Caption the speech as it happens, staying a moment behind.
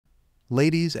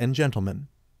Ladies and gentlemen,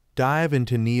 dive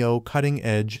into NIO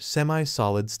cutting-edge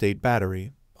semi-solid-state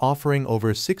battery, offering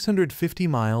over 650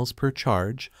 miles per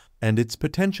charge and its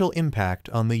potential impact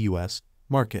on the US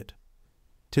market.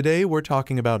 Today we're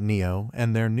talking about NIO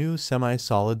and their new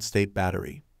semi-solid-state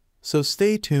battery. So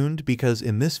stay tuned because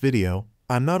in this video,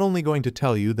 I'm not only going to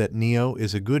tell you that NIO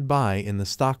is a good buy in the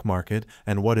stock market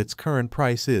and what its current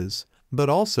price is, but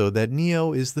also that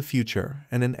NIO is the future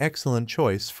and an excellent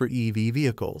choice for EV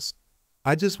vehicles.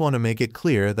 I just want to make it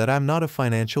clear that I'm not a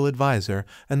financial advisor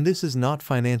and this is not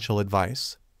financial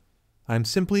advice. I'm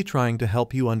simply trying to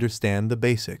help you understand the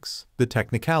basics, the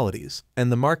technicalities,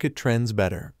 and the market trends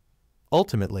better.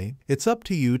 Ultimately, it's up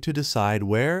to you to decide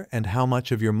where and how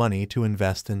much of your money to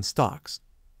invest in stocks.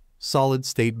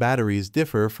 Solid-state batteries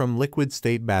differ from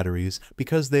liquid-state batteries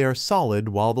because they are solid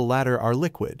while the latter are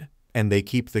liquid, and they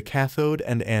keep the cathode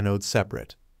and anode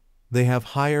separate. They have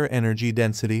higher energy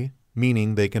density,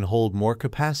 meaning they can hold more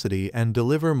capacity and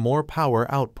deliver more power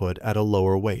output at a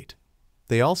lower weight.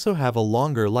 They also have a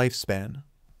longer lifespan.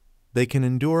 They can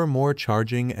endure more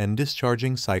charging and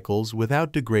discharging cycles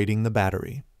without degrading the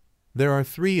battery. There are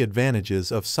three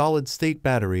advantages of solid-state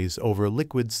batteries over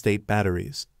liquid-state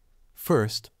batteries.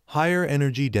 First, higher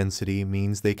energy density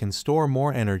means they can store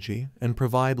more energy and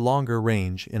provide longer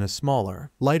range in a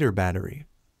smaller, lighter battery.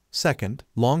 Second,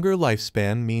 longer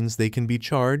lifespan means they can be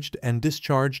charged and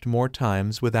discharged more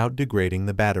times without degrading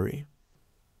the battery.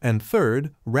 And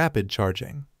third, rapid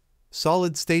charging.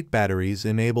 Solid-state batteries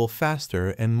enable faster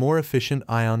and more efficient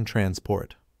ion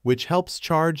transport, which helps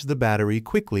charge the battery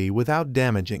quickly without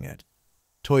damaging it.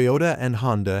 Toyota and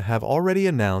Honda have already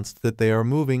announced that they are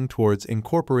moving towards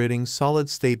incorporating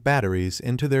solid-state batteries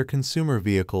into their consumer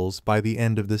vehicles by the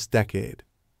end of this decade.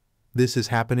 This is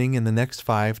happening in the next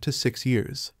 5 to 6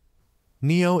 years.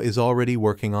 NIO is already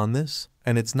working on this,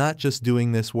 and it's not just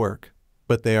doing this work,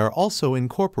 but they are also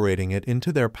incorporating it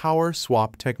into their power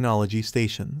swap technology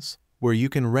stations, where you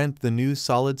can rent the new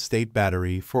solid-state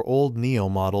battery for old NIO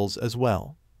models as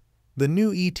well. The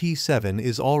new ET7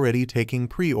 is already taking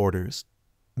pre-orders.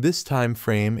 This time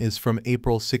frame is from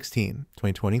April 16,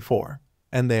 2024,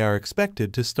 and they are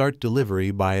expected to start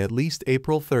delivery by at least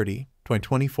April 30,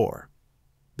 2024.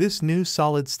 This new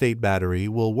solid-state battery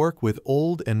will work with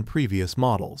old and previous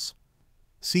models.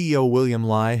 CEO William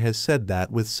Lai has said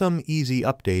that with some easy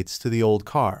updates to the old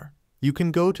car, you can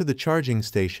go to the charging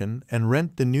station and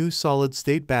rent the new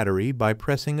solid-state battery by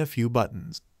pressing a few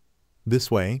buttons. This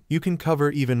way, you can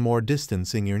cover even more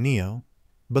distance in your NIO.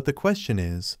 But the question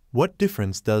is, what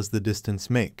difference does the distance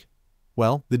make?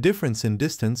 Well, the difference in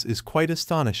distance is quite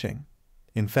astonishing.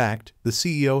 In fact, the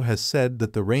CEO has said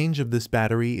that the range of this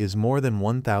battery is more than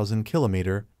 1,000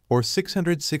 km or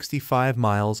 665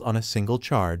 miles on a single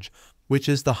charge, which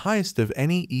is the highest of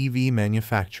any EV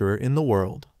manufacturer in the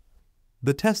world.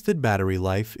 The tested battery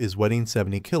life is waiting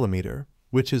 70 km,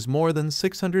 which is more than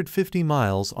 650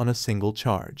 miles on a single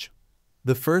charge.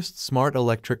 The first smart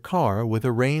electric car with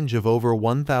a range of over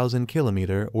 1,000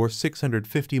 km or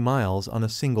 650 miles on a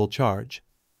single charge.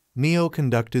 NIO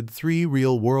conducted 3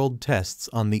 real-world tests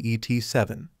on the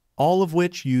ET7, all of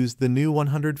which used the new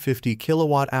 150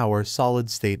 kWh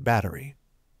solid-state battery.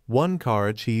 One car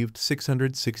achieved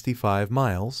 665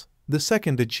 miles, the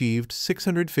second achieved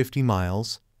 650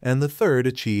 miles, and the third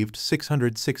achieved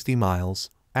 660 miles,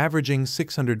 averaging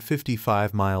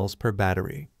 655 miles per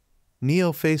battery.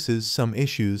 NIO faces some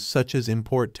issues such as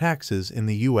import taxes in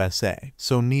the USA,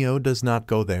 so NIO does not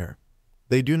go there.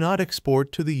 They do not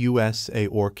export to the USA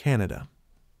or Canada.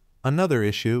 Another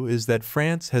issue is that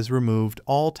France has removed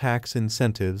all tax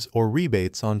incentives or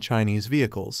rebates on Chinese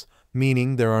vehicles,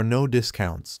 meaning there are no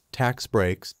discounts, tax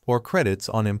breaks, or credits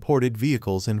on imported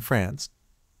vehicles in France.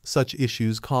 Such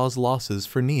issues cause losses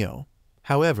for NIO.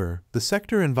 However, the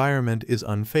sector environment is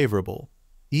unfavorable.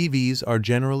 EVs are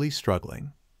generally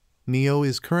struggling. NIO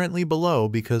is currently below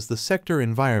because the sector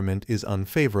environment is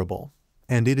unfavorable,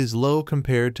 and it is low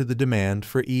compared to the demand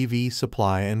for EV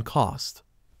supply and cost.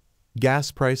 Gas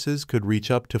prices could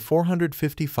reach up to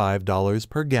 $455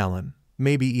 per gallon,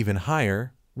 maybe even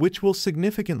higher, which will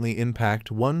significantly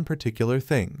impact one particular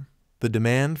thing: the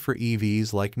demand for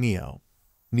EVs like NIO.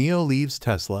 NIO leaves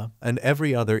Tesla and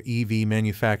every other EV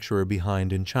manufacturer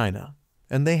behind in China,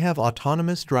 and they have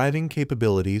autonomous driving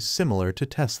capabilities similar to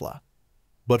Tesla.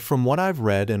 But from what I've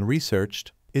read and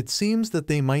researched, it seems that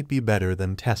they might be better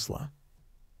than Tesla.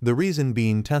 The reason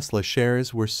being Tesla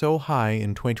shares were so high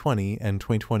in 2020 and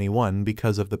 2021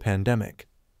 because of the pandemic.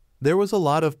 There was a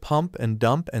lot of pump and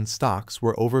dump and stocks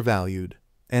were overvalued,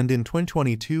 and in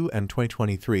 2022 and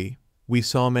 2023, we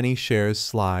saw many shares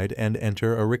slide and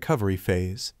enter a recovery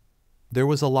phase. There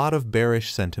was a lot of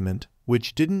bearish sentiment,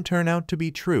 which didn't turn out to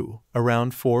be true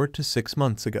around 4 to 6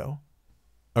 months ago.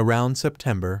 Around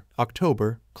September,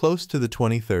 October, close to the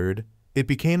 23rd, it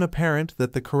became apparent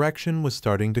that the correction was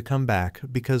starting to come back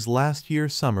because last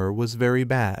year's summer was very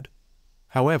bad.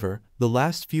 However, the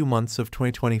last few months of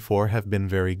 2024 have been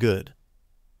very good.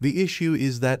 The issue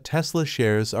is that Tesla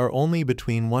shares are only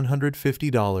between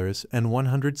 $150 and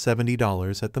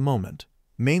 $170 at the moment,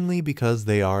 mainly because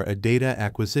they are a data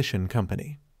acquisition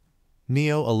company.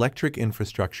 NIO Electric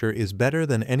infrastructure is better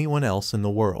than anyone else in the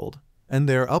world, and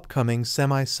their upcoming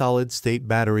semi-solid-state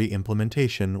battery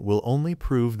implementation will only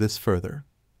prove this further.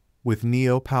 With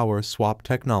NIO power swap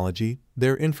technology,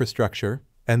 their infrastructure,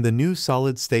 and the new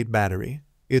solid-state battery,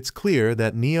 it's clear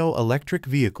that NIO electric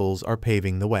vehicles are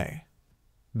paving the way.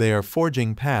 They are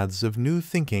forging paths of new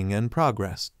thinking and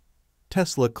progress.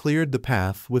 Tesla cleared the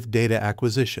path with data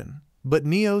acquisition, but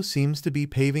NIO seems to be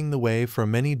paving the way for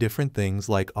many different things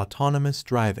like autonomous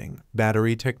driving,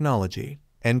 battery technology,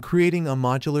 and creating a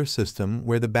modular system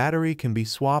where the battery can be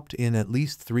swapped in at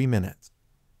least 3 minutes.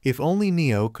 If only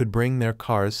NIO could bring their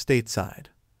cars stateside.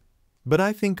 But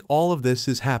I think all of this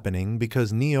is happening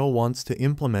because NIO wants to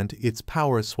implement its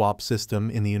power swap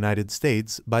system in the United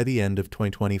States by the end of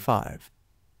 2025.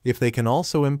 If they can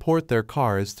also import their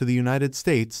cars to the United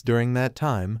States during that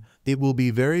time, it will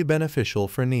be very beneficial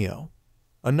for NIO.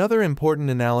 Another important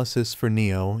analysis for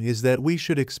NIO is that we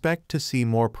should expect to see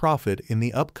more profit in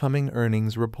the upcoming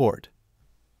earnings report.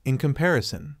 In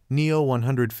comparison, NIO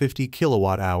 150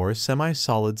 kWh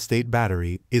semi-solid-state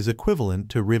battery is equivalent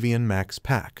to Rivian Max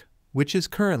Pack, which is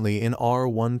currently in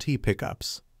R1T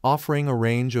pickups, offering a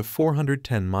range of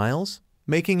 410 miles,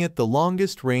 making it the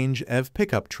longest range EV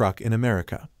pickup truck in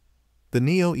America. The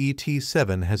NIO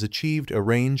ET7 has achieved a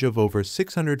range of over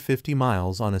 650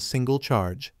 miles on a single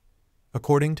charge.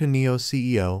 According to NIO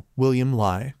CEO William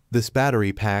Lai, this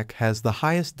battery pack has the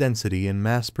highest density in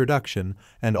mass production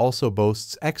and also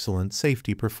boasts excellent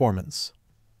safety performance.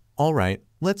 Alright,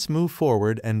 let's move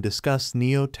forward and discuss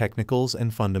NIO technicals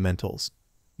and fundamentals.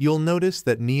 You'll notice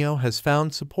that NIO has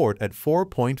found support at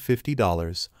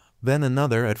 $4.50, then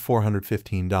another at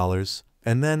 $415,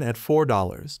 and then at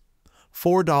 $4.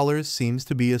 $4 seems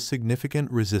to be a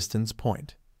significant resistance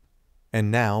point. And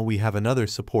now we have another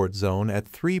support zone at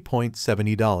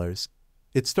 $3.70.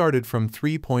 It started from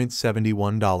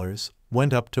 $3.71,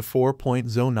 went up to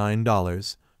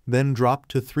 $4.09, then dropped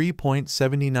to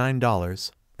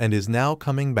 $3.79, and is now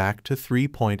coming back to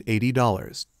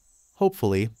 $3.80.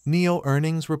 Hopefully, NIO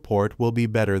earnings report will be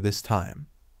better this time.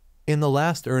 In the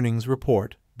last earnings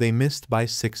report, they missed by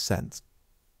 6 cents.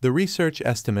 The research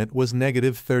estimate was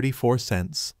negative 34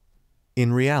 cents.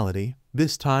 In reality,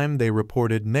 this time they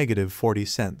reported negative 40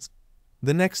 cents.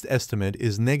 The next estimate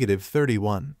is negative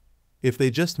 31. If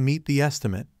they just meet the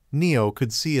estimate, NIO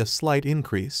could see a slight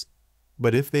increase.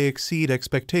 But if they exceed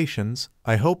expectations,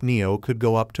 I hope NIO could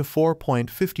go up to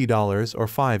 $4.50 or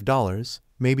 $5,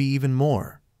 maybe even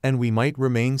more, and we might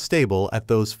remain stable at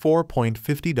those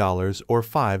 $4.50 or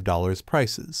 $5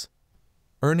 prices.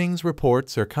 Earnings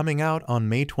reports are coming out on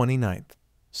May 29th.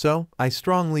 So, I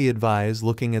strongly advise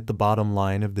looking at the bottom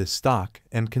line of this stock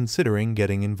and considering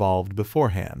getting involved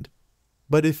beforehand.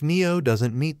 But if NIO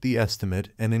doesn't meet the estimate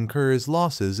and incurs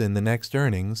losses in the next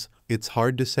earnings, it's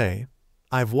hard to say.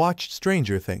 I've watched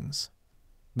stranger things.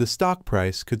 The stock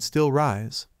price could still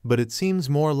rise, but it seems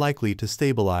more likely to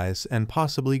stabilize and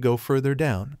possibly go further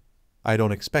down. I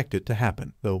don't expect it to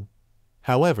happen, though.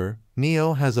 However,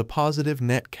 NIO has a positive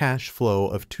net cash flow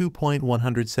of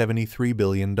 $2.173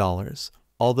 billion.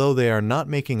 Although they are not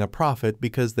making a profit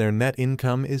because their net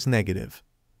income is negative.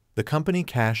 The company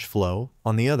cash flow,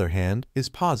 on the other hand, is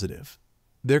positive.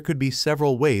 There could be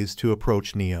several ways to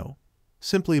approach NIO.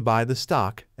 Simply buy the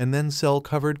stock and then sell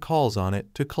covered calls on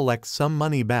it to collect some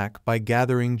money back by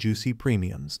gathering juicy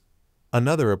premiums.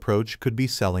 Another approach could be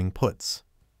selling puts.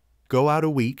 Go out a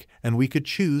week and we could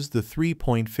choose the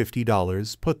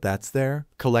 $3.50 put that's there,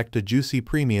 collect a juicy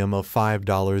premium of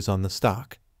 $5 on the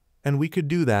stock. And we could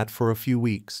do that for a few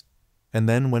weeks. And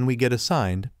then when we get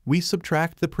assigned, we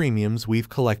subtract the premiums we've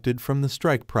collected from the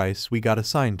strike price we got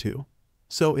assigned to.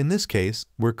 So in this case,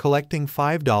 we're collecting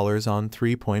 $5 on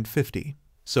 $3.50.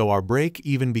 So our break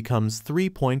even becomes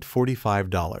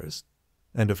 $3.45.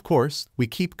 And of course, we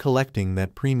keep collecting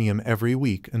that premium every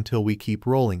week until we keep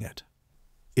rolling it.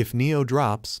 If NIO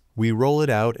drops, we roll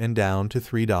it out and down to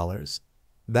 $3.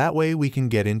 That way we can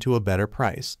get into a better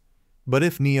price. But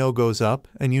if NIO goes up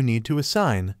and you need to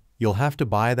assign, you'll have to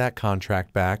buy that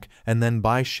contract back and then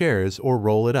buy shares or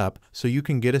roll it up so you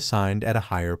can get assigned at a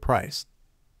higher price.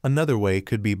 Another way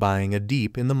could be buying a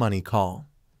deep in the money call.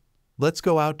 Let's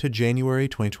go out to January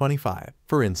 2025,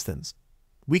 for instance.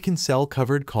 we can sell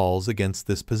covered calls against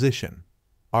this position.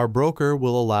 Our broker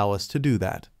will allow us to do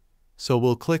that. So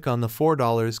we'll click on the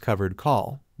 $4 covered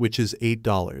call, which is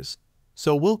 $8.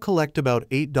 So we'll collect about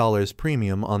 $8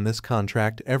 premium on this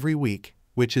contract every week,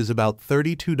 which is about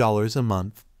 $32 a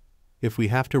month. If we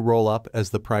have to roll up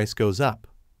as the price goes up,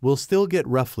 we'll still get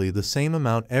roughly the same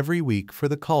amount every week for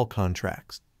the call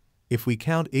contracts. If we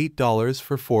count $8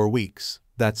 for 4 weeks,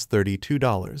 that's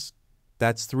 $32.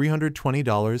 That's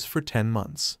 $320 for 10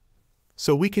 months.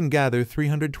 So we can gather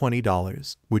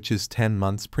 $320, which is 10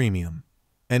 months premium.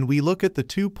 And we look at the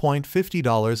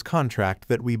 $2.50 contract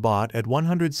that we bought at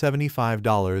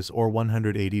 $175 or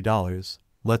 $180.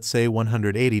 Let's say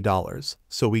 $180,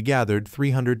 so we gathered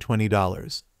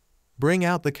 $320. Bring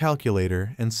out the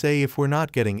calculator and say if we're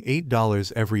not getting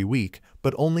 $8 every week,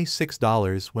 but only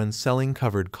 $6 when selling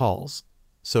covered calls.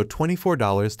 So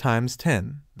 $24 times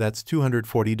 10, that's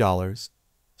 $240.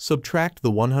 Subtract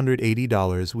the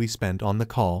 $180 we spent on the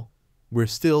call. We're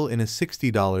still in a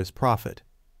 $60 profit.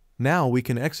 Now we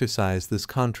can exercise this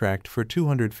contract for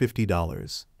 $250,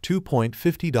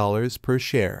 $2.50 per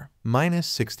share,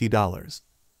 minus $60.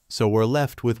 So we're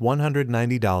left with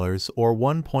 $190 or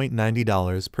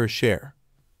 $1.90 per share.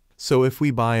 So if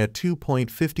we buy a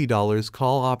 $2.50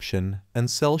 call option and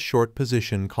sell short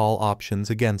position call options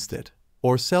against it,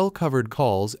 or sell covered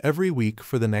calls every week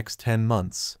for the next 10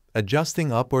 months,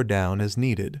 adjusting up or down as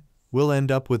needed, we'll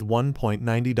end up with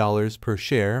 $1.90 per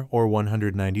share or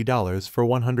 $190 for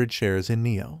 100 shares in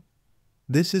NIO.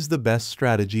 This is the best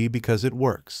strategy because it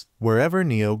works wherever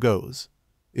NIO goes.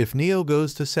 If NIO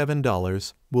goes to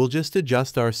 $7, we'll just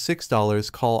adjust our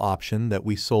 $6 call option that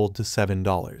we sold to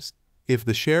 $7. If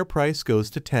the share price goes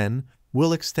to $10,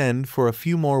 we'll extend for a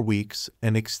few more weeks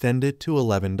and extend it to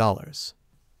 $11.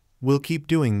 We'll keep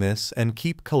doing this and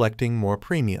keep collecting more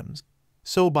premiums.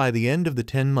 So by the end of the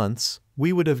 10 months,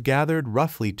 we would have gathered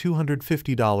roughly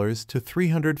 $250 to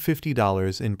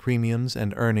 $350 in premiums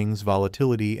and earnings,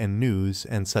 volatility and news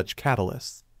and such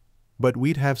catalysts. But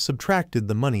we'd have subtracted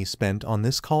the money spent on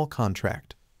this call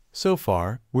contract. So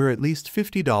far, we're at least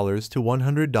 $50 to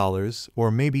 $100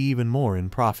 or maybe even more in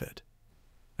profit.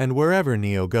 And wherever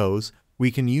NIO goes,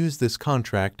 we can use this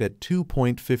contract at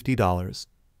 $2.50.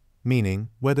 Meaning,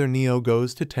 whether NIO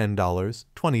goes to $10,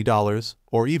 $20,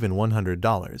 or even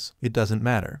 $100, it doesn't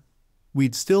matter.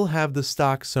 We'd still have the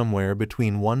stock somewhere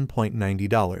between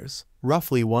 $1.90,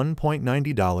 roughly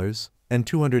 $1.90, and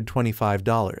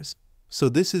 $225. So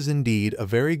this is indeed a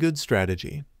very good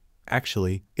strategy.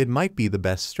 Actually, it might be the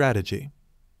best strategy.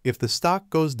 If the stock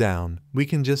goes down, we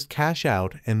can just cash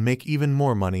out and make even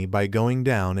more money by going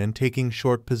down and taking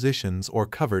short positions or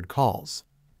covered calls.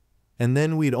 And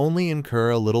then we'd only incur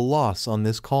a little loss on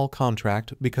this call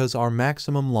contract because our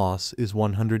maximum loss is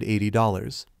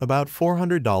 $180, about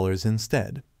 $400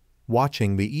 instead.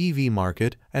 Watching the EV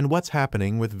market and what's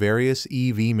happening with various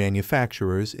EV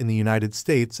manufacturers in the United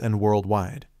States and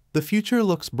worldwide, the future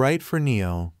looks bright for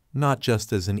NIO, not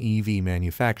just as an EV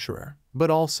manufacturer,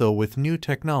 but also with new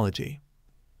technology.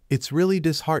 It's really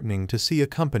disheartening to see a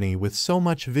company with so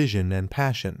much vision and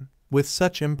passion, with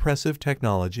such impressive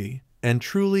technology, and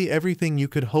truly everything you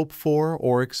could hope for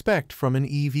or expect from an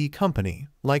EV company,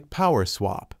 like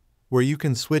PowerSwap, where you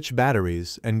can switch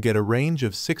batteries and get a range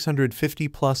of 650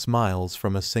 plus miles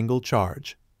from a single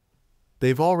charge.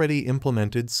 They've already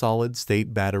implemented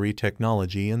solid-state battery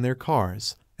technology in their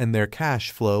cars, and their cash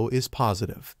flow is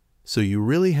positive. So you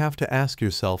really have to ask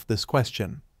yourself this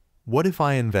question: what if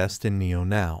I invest in NIO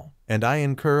now, and I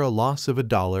incur a loss of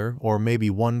 $1 or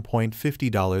maybe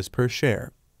 $1.50 per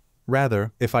share?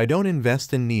 Rather, if I don't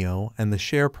invest in NIO and the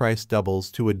share price doubles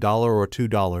to $1 or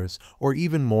 $2 or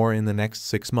even more in the next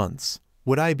 6 months,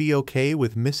 would I be okay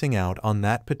with missing out on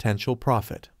that potential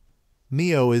profit?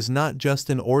 NIO is not just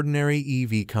an ordinary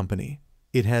EV company.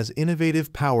 It has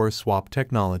innovative power swap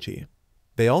technology.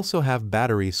 They also have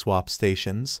battery swap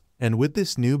stations, and with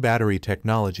this new battery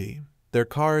technology, their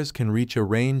cars can reach a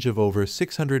range of over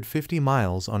 650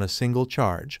 miles on a single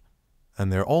charge.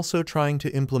 And they're also trying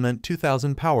to implement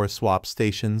 2,000 power swap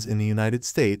stations in the United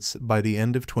States by the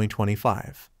end of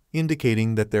 2025,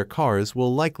 indicating that their cars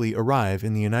will likely arrive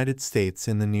in the United States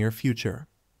in the near future.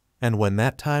 And when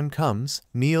that time comes,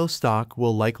 NIO stock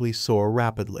will likely soar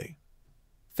rapidly.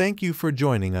 Thank you for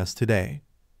joining us today.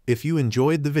 If you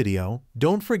enjoyed the video,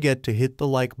 don't forget to hit the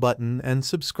like button and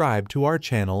subscribe to our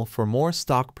channel for more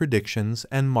stock predictions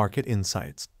and market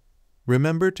insights.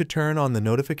 Remember to turn on the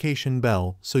notification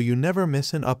bell so you never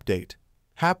miss an update.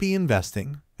 Happy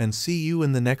investing, and see you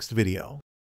in the next video.